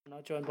Now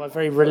joined by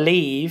very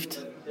relieved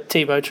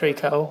Thibaut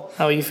Tricol.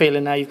 How are you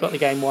feeling now you've got the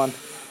game won?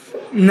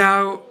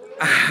 Now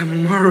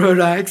I'm more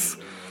relaxed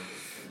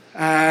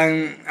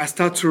and I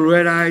start to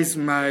realize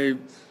my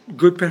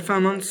good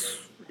performance,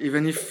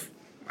 even if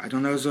I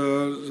don't know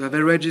the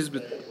averages,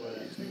 but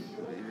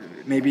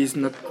maybe it's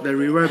not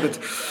very rare. But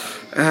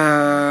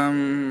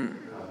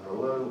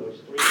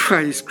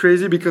it's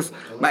crazy because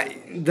my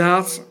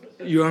darts,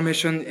 your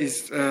mission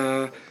is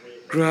go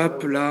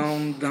up,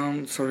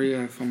 down.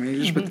 Sorry for my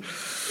English, but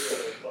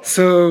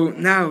so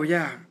now,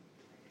 yeah,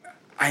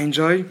 I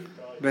enjoy,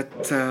 but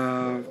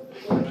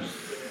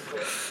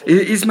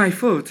it's my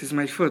fault. It's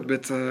my fault,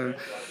 but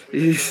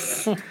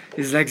it's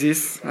like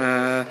this.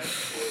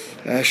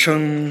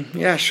 Sean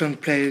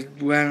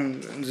played well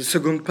in the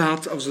second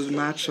part of the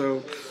match,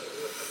 so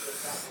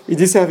he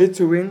deserved it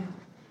to win.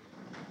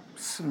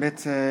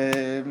 But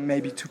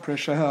maybe too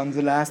pressure on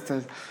the last.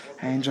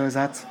 I enjoy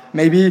that.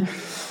 Maybe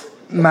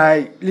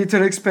my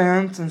little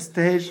experience on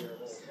stage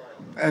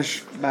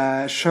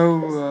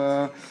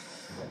show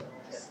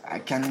I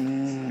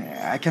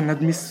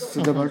cannot miss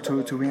the double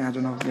to win. I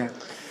don't know. Yeah.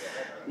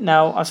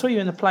 Now, I saw you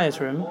in the players'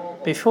 room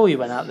before you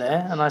went out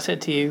there, and I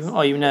said to you,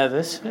 "Are you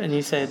nervous?" And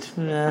you said,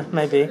 "Nah,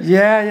 maybe."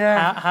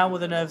 Yeah. How were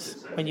the nerves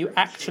when you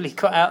actually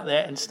got out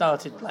there and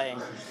started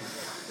playing?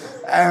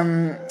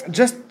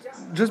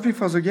 Just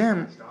before the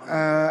game,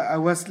 I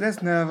was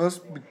less nervous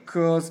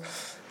because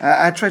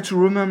I tried to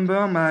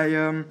remember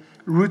my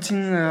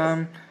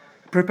routine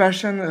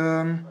preparation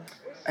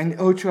in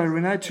O2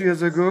 Arena 2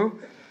 years ago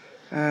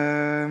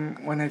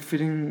when I'm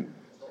feeling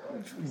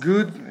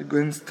good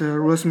against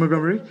Ross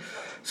Montgomery.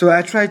 So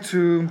I tried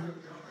to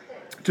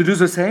do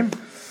the same.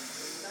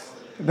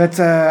 But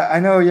I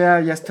know,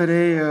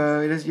 yesterday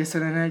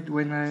night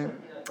when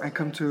I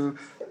come to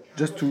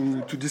just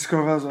to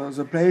discover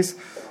the place,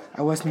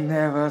 I was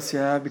nervous,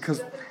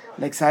 because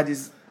Lake Side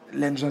is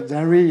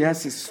legendary,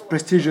 yes, it's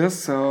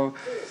prestigious. So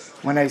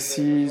when I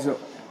see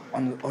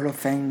on the Hall of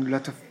Fame, a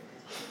lot of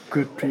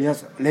good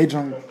players,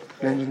 legend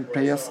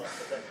players.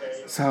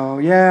 So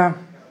yeah,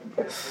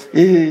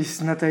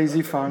 it's not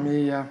easy for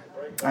me. Yeah.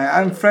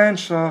 I'm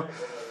French, so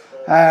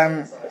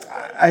I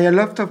have a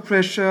lot of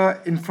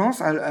pressure in France.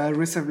 I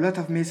receive a lot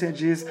of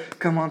messages.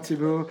 Come on,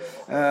 Thibaut,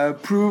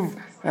 prove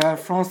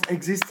France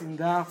exists in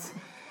darts.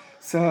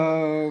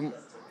 So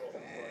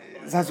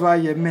that's why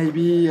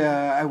maybe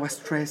I was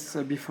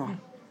stressed before.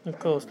 Of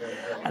course.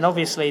 And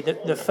obviously,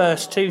 the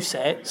first two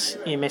sets,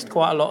 you missed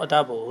quite a lot of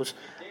doubles.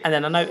 And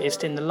then I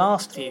noticed in the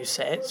last few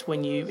sets,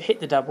 when you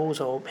hit the doubles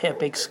or hit a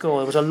big score,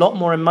 there was a lot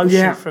more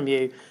emotion from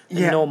you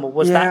than normal.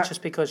 Was that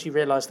just because you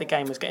realised the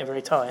game was getting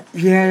very tight?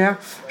 Yeah.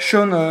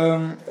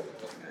 Sean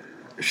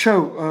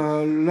show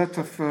a lot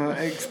of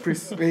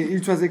express.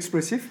 It was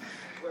expressive.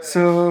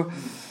 So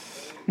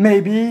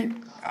maybe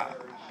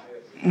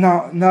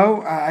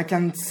no, I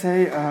can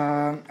say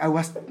I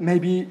was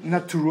maybe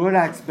not too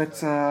relaxed, but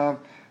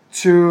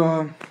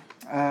to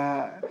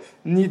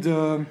need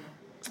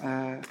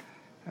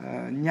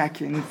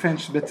niaque in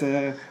French, but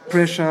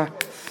pressure.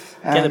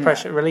 Get the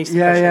pressure, release the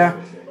pressure. Yeah.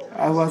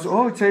 I was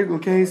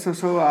okay.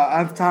 So I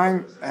have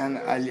time, and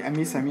I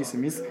miss.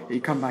 He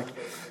come back.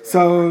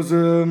 So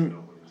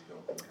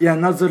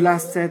not the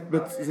last set,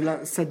 but the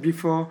last set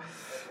before.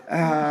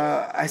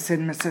 I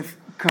said myself,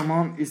 come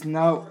on, it's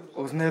now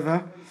or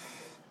never.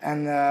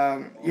 And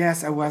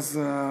yes, I was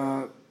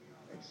a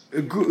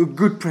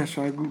good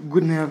pressure,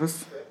 good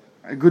nerves,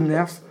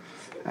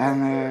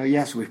 and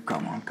yes, we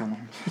come on,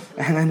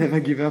 and I never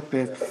give up.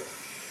 But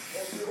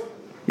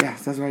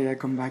yes, that's why I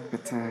come back.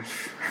 But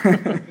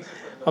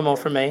one more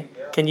from me.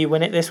 Can you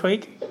win it this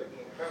week?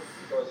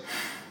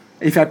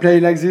 If I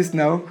play like this,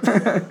 no.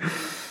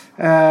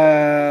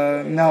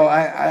 No,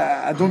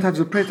 I don't have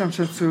the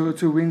pretension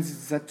to win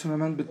that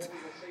tournament, but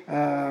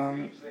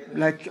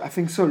like I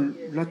think so,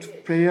 a lot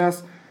of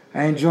players.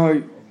 I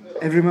enjoy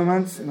every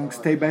moment, like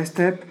step by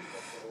step.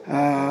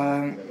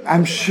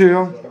 I'm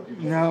sure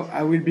now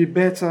I will be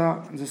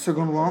better in the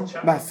second round,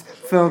 but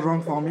third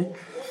round for me.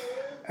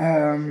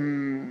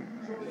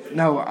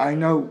 Now I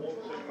know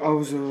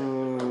how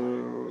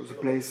the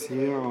place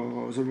here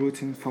or the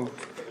routine for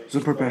the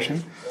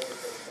preparation.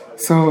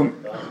 So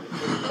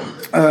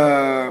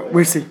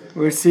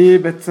we'll see.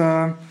 But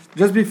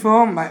just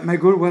before, my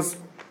goal was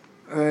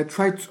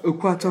try a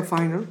quarter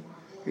final.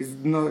 It's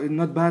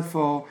not bad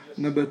for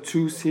number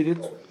 2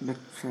 seeded, but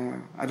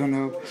I don't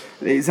know.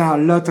 There are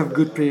a lot of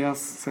good players,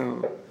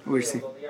 so we'll see.